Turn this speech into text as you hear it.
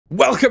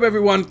Welcome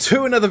everyone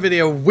to another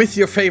video with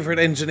your favorite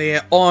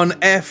engineer on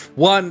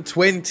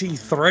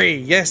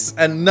F123. Yes,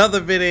 another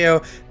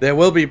video. There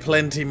will be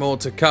plenty more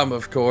to come,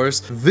 of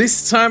course.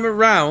 This time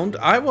around,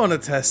 I want to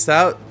test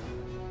out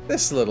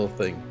this little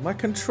thing, my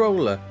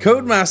controller.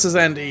 Codemasters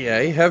and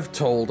EA have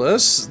told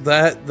us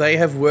that they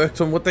have worked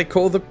on what they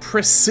call the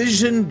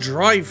precision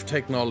drive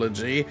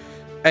technology,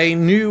 a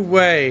new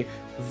way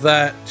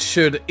that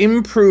should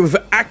improve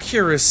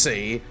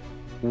accuracy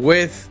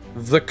with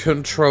the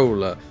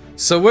controller.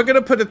 So we're going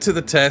to put it to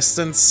the test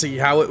and see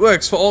how it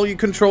works. For all you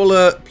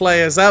controller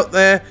players out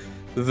there,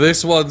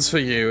 this one's for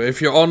you.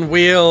 If you're on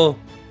wheel,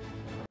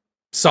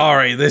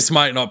 sorry, this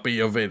might not be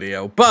your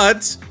video.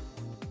 But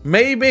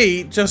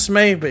maybe, just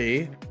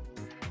maybe,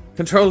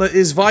 controller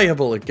is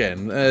viable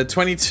again.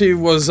 22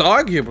 was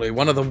arguably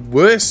one of the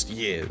worst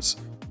years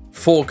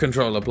for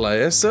controller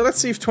players, so let's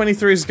see if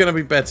 23 is going to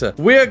be better.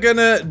 We're going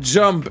to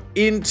jump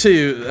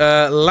into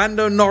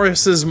Lando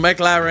Norris's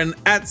McLaren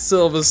at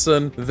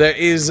Silverstone. There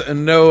is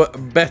no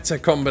better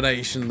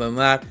combination than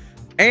that.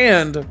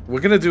 And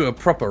we're going to do a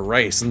proper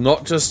race,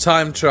 not just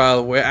time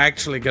trial. We're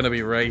actually going to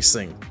be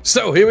racing.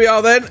 So here we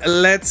are then.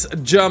 Let's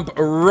jump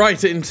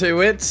right into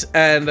it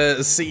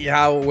and see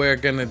how we're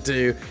going to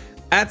do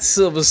at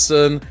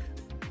Silverstone.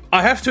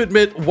 I have to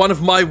admit, one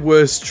of my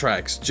worst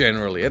tracks,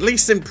 generally. At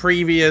least in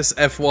previous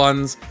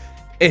F1s,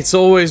 it's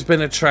always been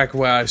a track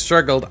where I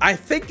struggled. I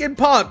think in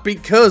part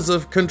because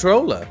of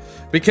controller.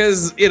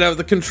 Because, you know,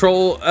 the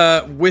control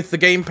with the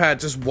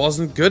gamepad just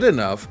wasn't good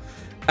enough.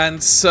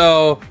 And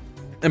so,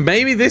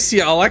 maybe this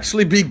year I'll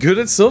actually be good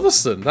at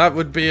Silverstone. That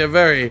would be a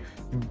very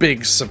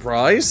big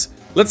surprise.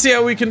 Let's see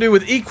how we can do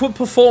with equal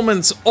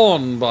performance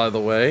on, by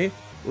the way.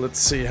 Let's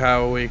see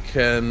how we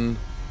can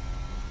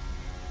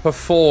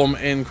perform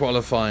in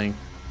qualifying.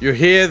 You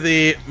hear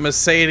the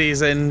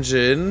Mercedes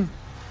engine.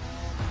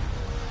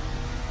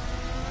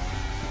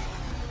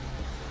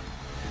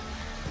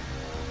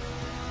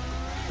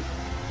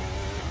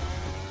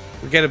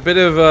 We get a bit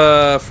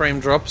of frame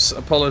drops.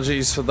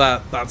 Apologies for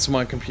that. That's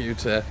my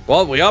computer.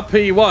 Well, we are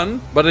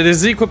P1, but it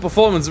is equal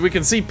performance. We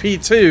can see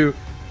P2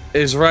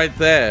 is right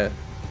there.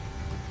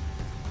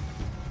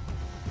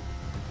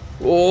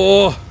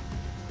 Oh,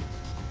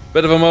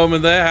 bit of a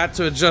moment there. Had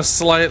to adjust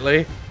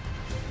slightly.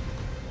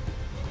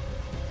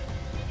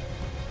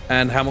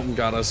 And Hamilton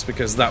got us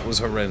because that was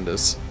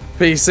horrendous.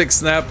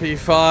 P6 now,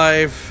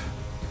 P5.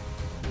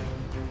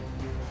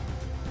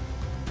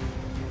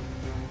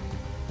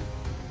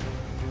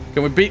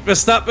 Can we beat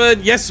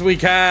Verstappen? Yes, we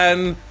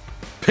can.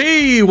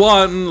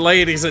 P1,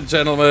 ladies and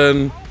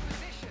gentlemen.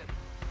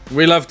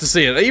 We love to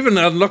see it. I even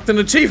unlocked an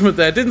achievement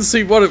there. Didn't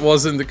see what it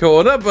was in the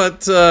corner,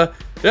 but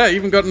yeah,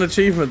 even got an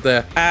achievement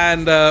there.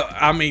 And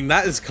I mean,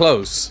 that is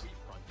close.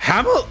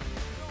 Hamilton.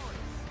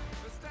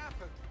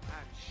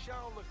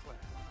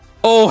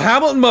 Oh,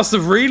 Hamilton must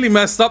have really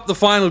messed up the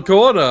final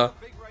corner.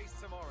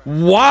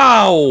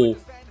 Wow.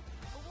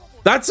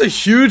 That's a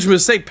huge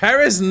mistake.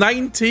 Perez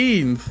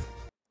 19th.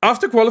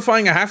 After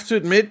qualifying, I have to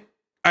admit,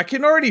 I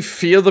can already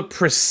feel the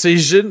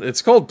precision.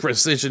 It's called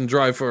precision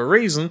drive for a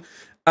reason.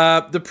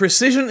 The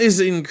precision is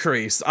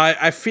increased.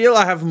 I feel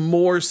I have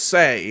more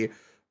say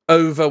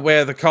over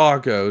where the car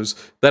goes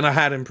than I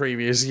had in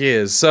previous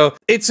years. So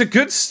it's a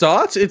good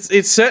start.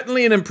 It's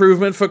certainly an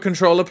improvement for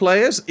controller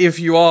players if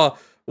you are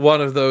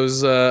one of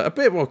those a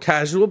bit more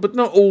casual, but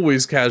not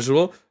always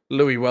casual.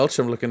 Louis Welch,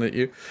 I'm looking at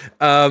you.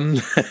 For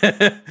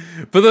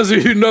those of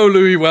you who know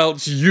Louis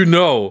Welch, you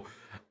know.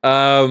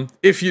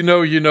 If you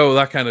know, you know,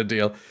 that kind of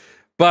deal.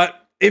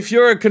 But if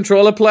you're a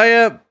controller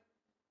player,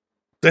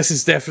 this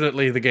is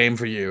definitely the game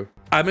for you.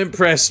 I'm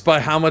impressed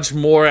by how much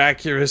more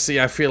accuracy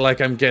I feel like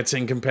I'm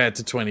getting compared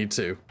to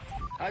 22.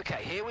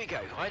 Okay, here we go.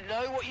 I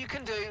know what you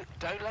can do.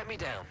 Don't let me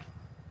down.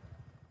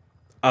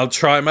 I'll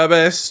try my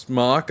best,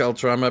 Mark. I'll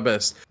try my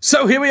best.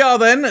 So here we are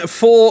then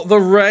for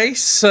the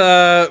race.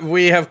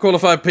 We have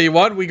qualified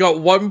P1. We got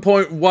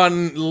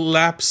 1.1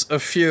 laps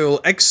of fuel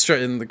extra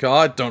in the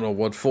car. I don't know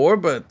what for,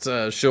 but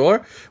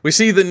sure. We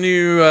see the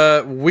new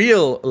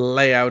wheel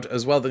layout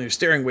as well, the new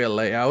steering wheel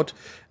layout.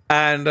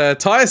 And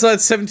tires are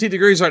at 70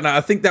 degrees right now.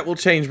 I think that will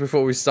change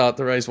before we start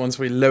the race. Once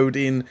we load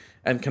in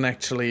and can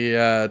actually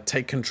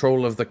take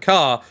control of the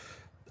car,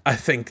 I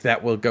think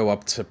that will go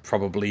up to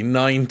probably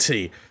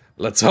 90.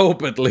 Let's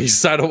hope, at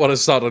least. I don't want to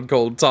start on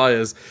cold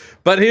tires.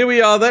 But here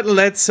we are then.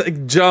 Let's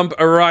jump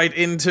right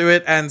into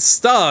it and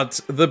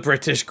start the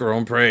British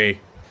Grand Prix.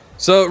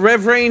 So,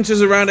 rev range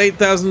is around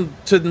 8,000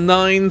 to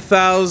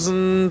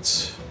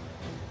 9,000.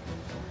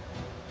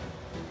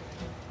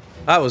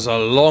 That was a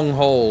long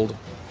hold.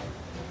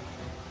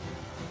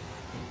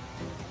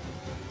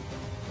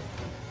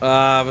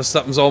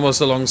 Verstappen's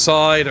almost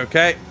alongside.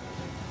 Okay.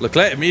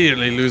 Leclerc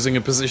immediately losing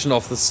a position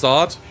off the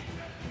start.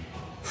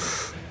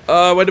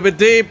 Went a bit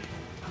deep.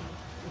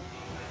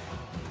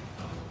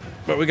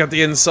 But we got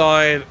the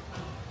inside.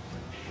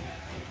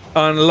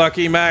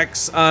 Unlucky,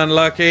 Max.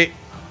 Unlucky.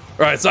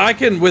 Right, so I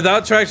can,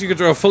 without traction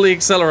control, fully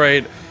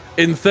accelerate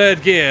in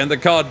third gear, and the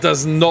car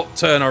does not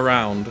turn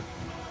around.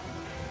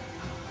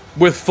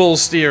 With full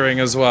steering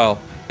as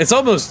well. It's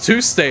almost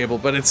too stable,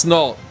 but it's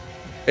not.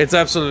 It's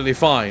absolutely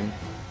fine.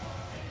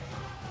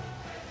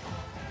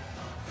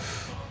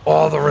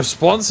 Oh, the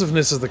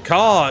responsiveness of the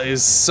car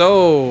is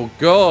so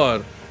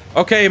good.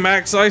 Okay,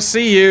 Max, I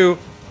see you.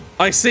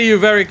 I see you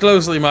very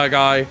closely, my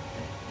guy.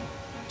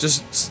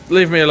 Just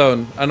leave me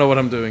alone. I know what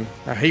I'm doing.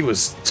 He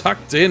was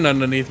tucked in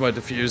underneath my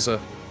diffuser.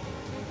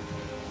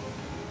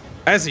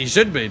 As he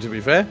should be, to be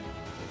fair.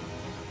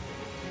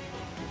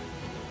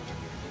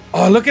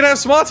 Oh, look at how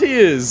smart he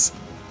is.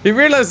 He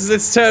realizes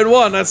it's turn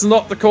 1. That's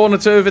not the corner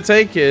to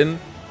overtake in.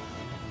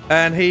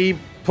 And he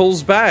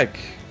pulls back.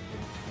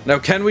 Now,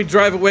 can we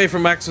drive away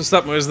from Max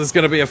Verstappen, or is this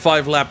going to be a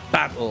 5-lap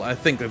battle? I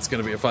think that's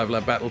going to be a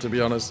 5-lap battle, to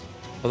be honest.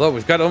 Although,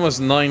 we've got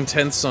almost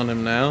 9/10 on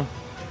him now.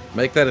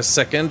 Make that a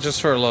second, just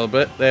for a little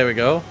bit. There we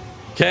go.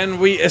 Can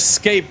we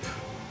escape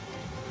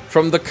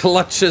from the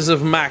clutches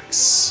of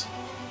Max?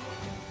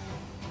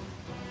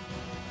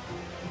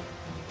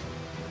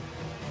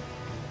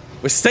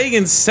 We're staying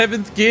in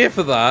 7th gear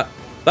for that.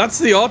 That's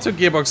the auto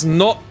gearbox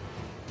not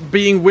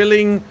being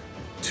willing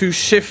to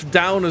shift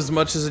down as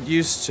much as it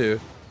used to.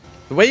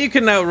 The way you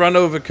can now run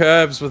over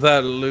curbs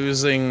without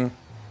losing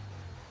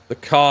the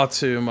car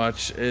too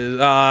much is...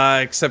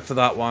 except for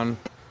that one.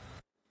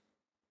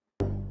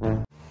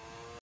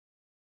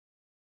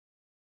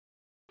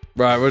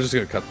 Right, we're just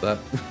gonna cut that.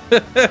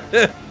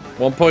 1.2,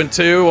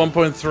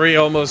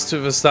 1.3 almost to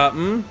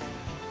Verstappen.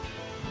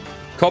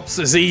 Cops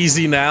is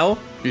easy now.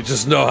 You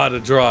just know how to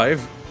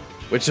drive,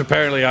 which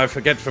apparently I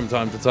forget from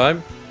time to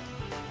time.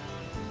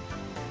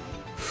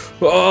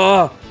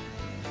 Oh,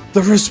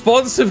 the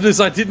responsiveness,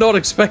 I did not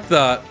expect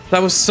that.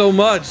 That was so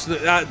much.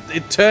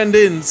 It turned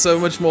in so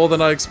much more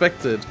than I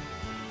expected.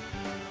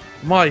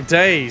 My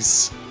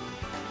days.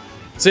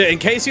 So in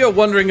case you're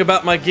wondering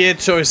about my gear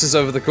choices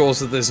over the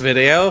course of this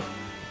video,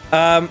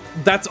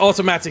 that's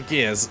automatic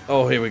gears.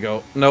 Oh, here we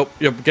go. Nope,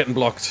 you're getting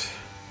blocked.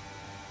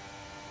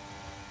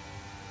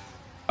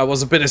 I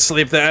was a bit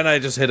asleep there and I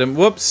just hit him.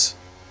 Whoops.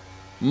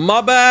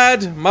 My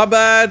bad. My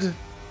bad.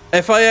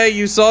 FIA,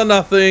 you saw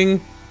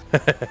nothing.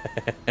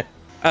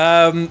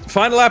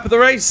 Final lap of the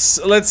race.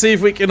 Let's see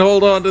if we can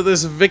hold on to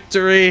this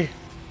victory.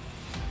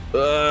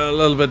 A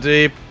little bit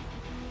deep.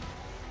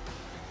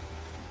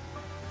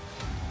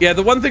 Yeah,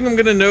 the one thing I'm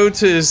going to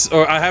notice,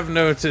 or I have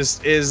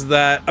noticed, is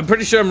that I'm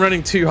pretty sure I'm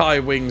running too high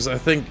wings. I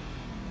think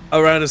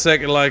around a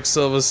second like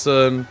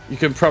Silverstone, you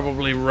can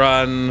probably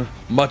run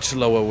much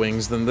lower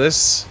wings than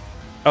this.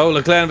 Oh,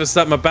 Leclerc and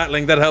Verstappen are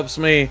battling. That helps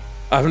me.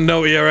 I have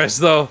no ERS,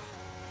 though.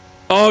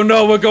 Oh,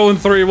 no, we're going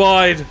 3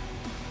 wide.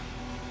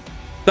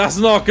 That's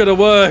not going to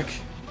work.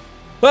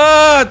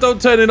 Ah,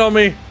 don't turn in on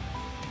me.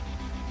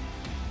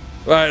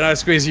 Right, I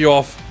squeeze you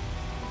off.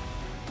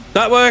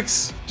 That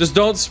works. Just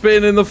don't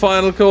spin in the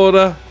final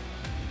quarter.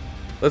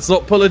 Let's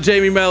not pull a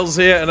Jamie Mells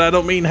here, and I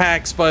don't mean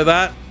hacks by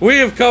that. We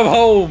have come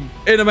home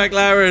in a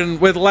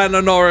McLaren with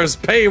Lando Norris,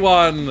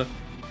 P1.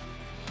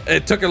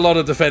 It took a lot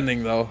of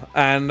defending, though,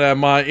 and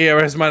my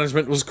ERS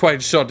management was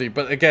quite shoddy.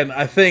 But again,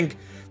 I think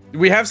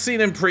we have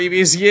seen in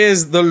previous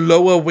years, the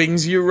lower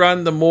wings you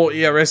run, the more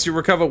ERS you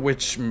recover,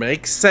 which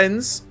makes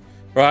sense,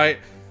 right?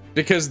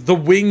 Because the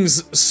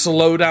wings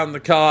slow down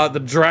the car, the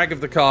drag of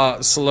the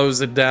car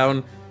slows it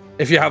down.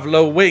 If you have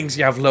low wings,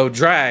 you have low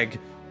drag.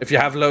 If you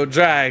have low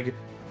drag,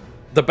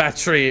 the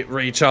battery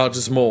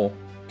recharges more,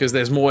 because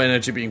there's more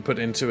energy being put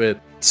into it.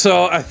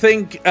 So I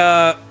think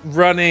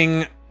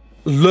running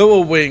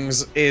lower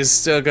wings is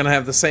still going to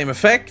have the same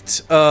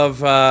effect of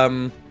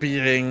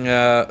being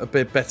a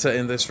bit better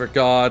in this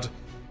regard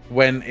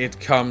when it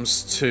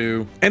comes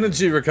to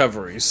energy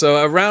recovery.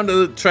 So around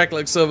a track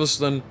like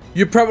Silverstone,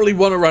 you probably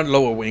want to run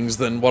lower wings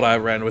than what I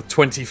ran with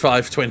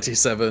 25,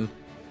 27.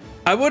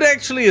 I would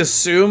actually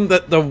assume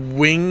that the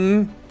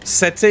wing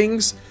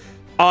settings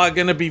are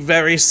going to be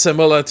very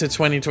similar to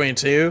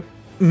 2022.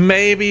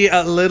 Maybe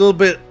a little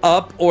bit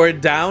up or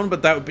down,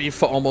 but that would be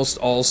for almost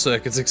all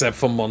circuits except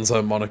for Monza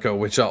and Monaco,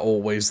 which are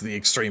always the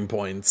extreme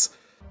points.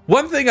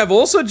 One thing I've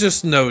also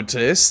just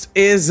noticed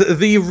is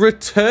the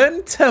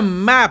return to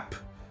map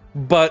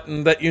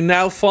button that you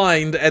now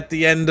find at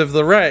the end of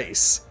the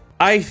race.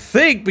 I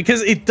think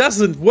because it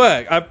doesn't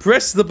work. I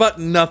press the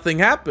button, nothing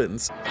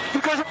happens.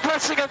 Because I'm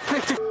pressing it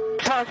 50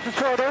 times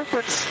before it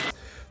opens.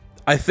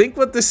 I think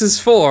what this is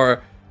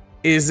for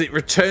is it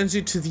returns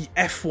you to the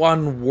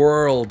F1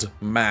 World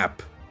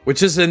map,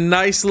 which is a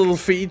nice little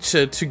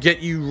feature to get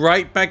you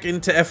right back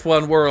into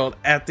F1 World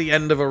at the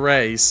end of a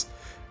race.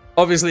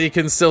 Obviously, you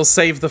can still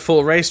save the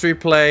full race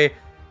replay,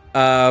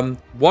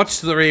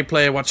 watch the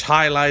replay, watch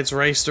highlights,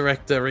 race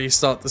director,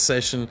 restart the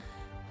session.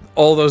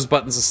 All those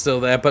buttons are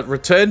still there, but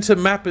return to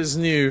map is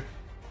new,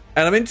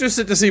 and I'm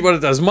interested to see what it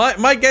does.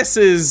 My guess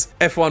is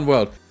F1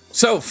 World.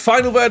 So,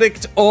 final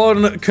verdict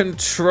on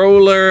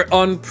controller,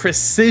 on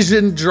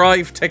precision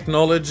drive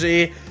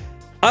technology.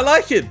 I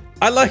like it.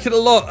 I like it a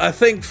lot. I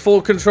think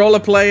for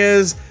controller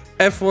players,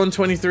 F1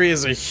 23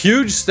 is a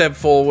huge step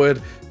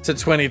forward to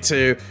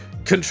 22.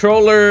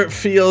 Controller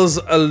feels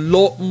a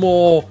lot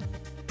more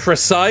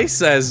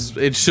precise, as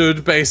it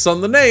should based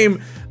on the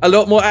name, a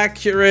lot more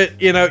accurate.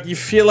 You know, you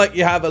feel like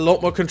you have a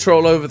lot more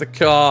control over the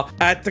car,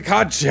 and the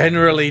car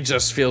generally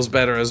just feels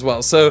better as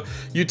well. So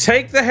you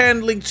take the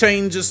handling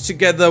changes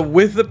together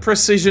with the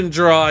precision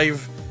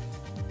drive,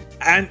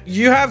 and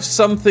you have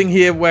something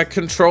here where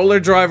controller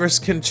drivers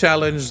can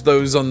challenge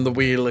those on the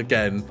wheel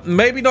again.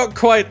 Maybe not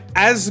quite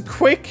as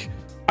quick.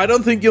 I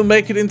don't think you'll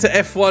make it into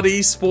F1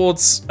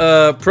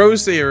 Esports Pro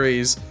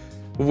Series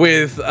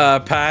with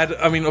pad.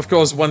 I mean, of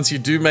course, once you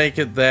do make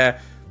it there,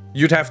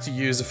 you'd have to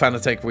use a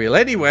Fanatec wheel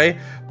anyway,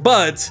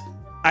 but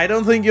I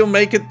don't think you'll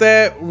make it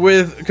there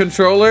with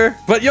controller,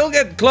 but you'll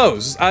get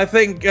close. I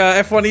think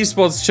F1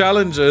 Esports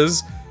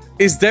Challenges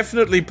is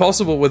definitely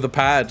possible with a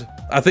pad.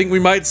 I think we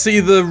might see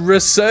the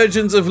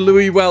resurgence of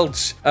Louis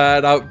Welch,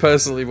 and I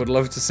personally would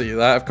love to see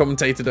that. I've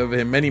commentated over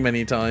him many,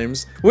 many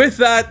times. With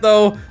that,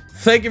 though,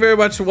 thank you very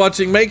much for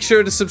watching. Make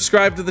sure to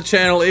subscribe to the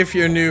channel if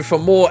you're new for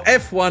more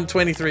F1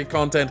 23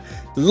 content.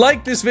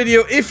 Like this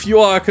video if you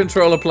are a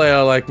controller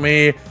player like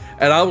me,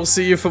 and I will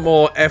see you for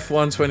more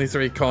F1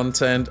 23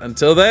 content.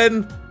 Until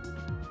then,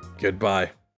 goodbye.